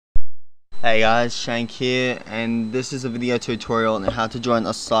Hey guys, Shank here, and this is a video tutorial on how to join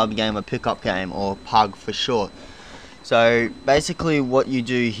a Cybergamer pickup game, or PUG for short. So basically what you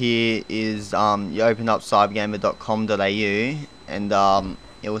do here is you open up cybergamer.com.au and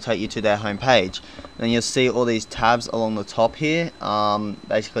it will take you to their homepage. Then you'll see all these tabs along the top here.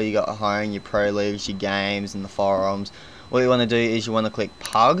 Basically you got home, your pro leagues, your games and the forums. What you want to do is you want to click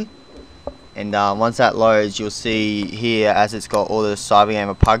PUG. And once that loads, you'll see here, as it's got all the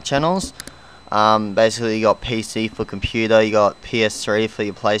Cybergamer PUG channels. Basically you got PC for computer, you got PS3 for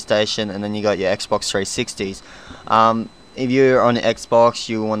your PlayStation, and then you got your Xbox 360s. If you're on Xbox,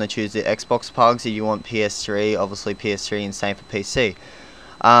 you want to choose the Xbox PUGs. If you want PS3, obviously PS3, and same for PC.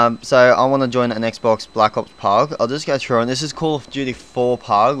 So I want to join an Xbox Black Ops PUG. I'll just go through, and this is Call of Duty 4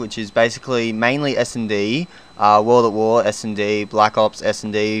 PUG, which is basically mainly S&D, World at War S&D, Black Ops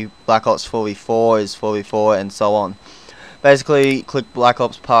S&D, Black Ops 4v4 is 4v4, and so on. Basically, click Black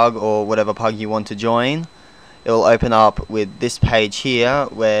Ops PUG or whatever PUG you want to join. It will open up with this page here,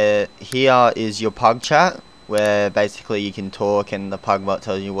 where here is your PUG chat, where basically you can talk and the PUG bot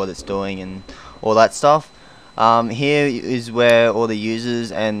tells you what it's doing and all that stuff. Here is where all the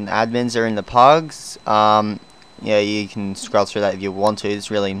users and admins are in the PUGs. Yeah, you can scroll through that if you want to. It's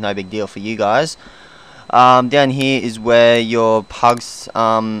really no big deal for you guys. Down here is where your PUGs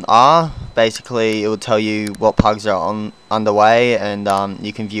are. Basically, it will tell you what PUGs are underway, and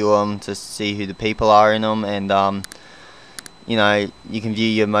you can view them to see who the people are in them, and you know, you can view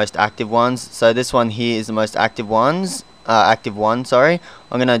your most active ones. So this one here is the most active one. Sorry.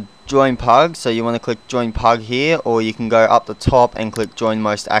 I'm gonna join PUG. So you want to click Join PUG here, or you can go up the top and click Join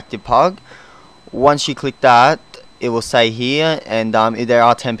Most Active PUG. Once you click that, it will say here, and if there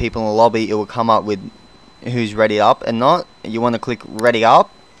are 10 people in the lobby, it will come up with who's ready up and not. You want to click Ready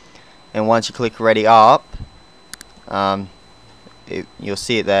Up, and once you click Ready Up, you'll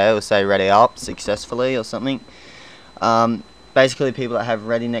see it there. It will say Ready Up successfully or something. Basically, people that have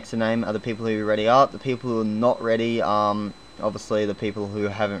ready next to name are the people who are ready up. The people who are not ready, obviously the people who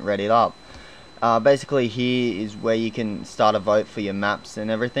haven't readied up. Basically, here is where you can start a vote for your maps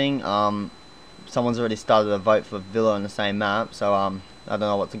and everything. Someone's already started a vote for Villa on the same map, so I don't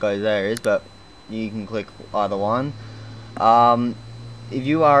know what the go there is, but you can click either one. If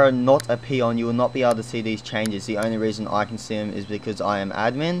you are not a peon, you will not be able to see these changes. The only reason I can see them is because I am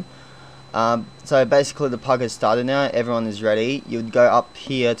admin. So basically the PUG has started now, everyone is ready. You would go up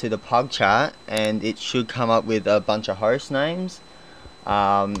here to the PUG chat, and it should come up with a bunch of host names.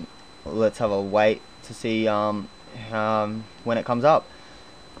 Let's have a wait to see when it comes up.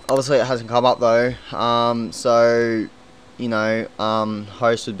 Obviously it hasn't come up though, so you know,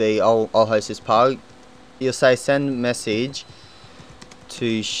 host would be, I'll host this PUG. You'll say send message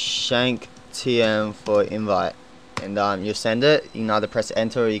to Shank TM for invite, and you send it. You can either press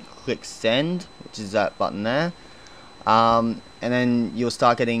enter or you click send, which is that button there, and then you'll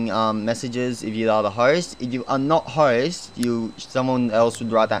start getting messages if you are the host. If you are not host, someone else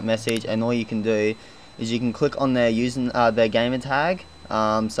would write that message, and all you can do is you can click on their their gamer tag.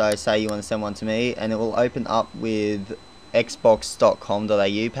 So say you want to send one to me, and it will open up with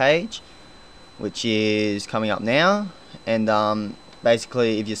xbox.com.au page, which is coming up now. And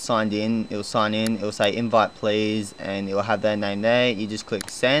basically, if you're signed in, it will sign in, it will say invite please, and it will have their name there. You just click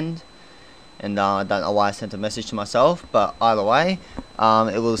send, and I don't know why I sent a message to myself, but either way,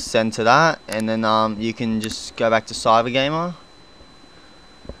 it will send to that, and then you can just go back to Cybergamer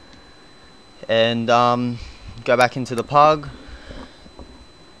and go back into the PUG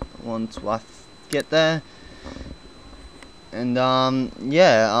once I get there. And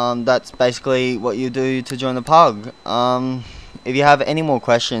yeah, that's basically what you do to join the PUG. If you have any more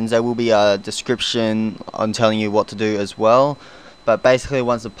questions, there will be a description on telling you what to do as well. But basically,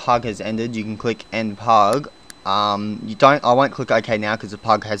 once the PUG has ended, you can click End PUG. I won't click OK now because the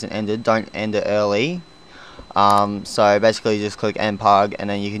PUG hasn't ended. Don't end it early. So basically, just click End PUG, and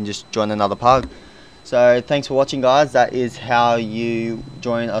then you can just join another PUG. So thanks for watching, guys. That is how you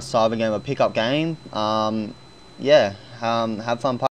join a Cybergamer pickup game. Yeah, have fun.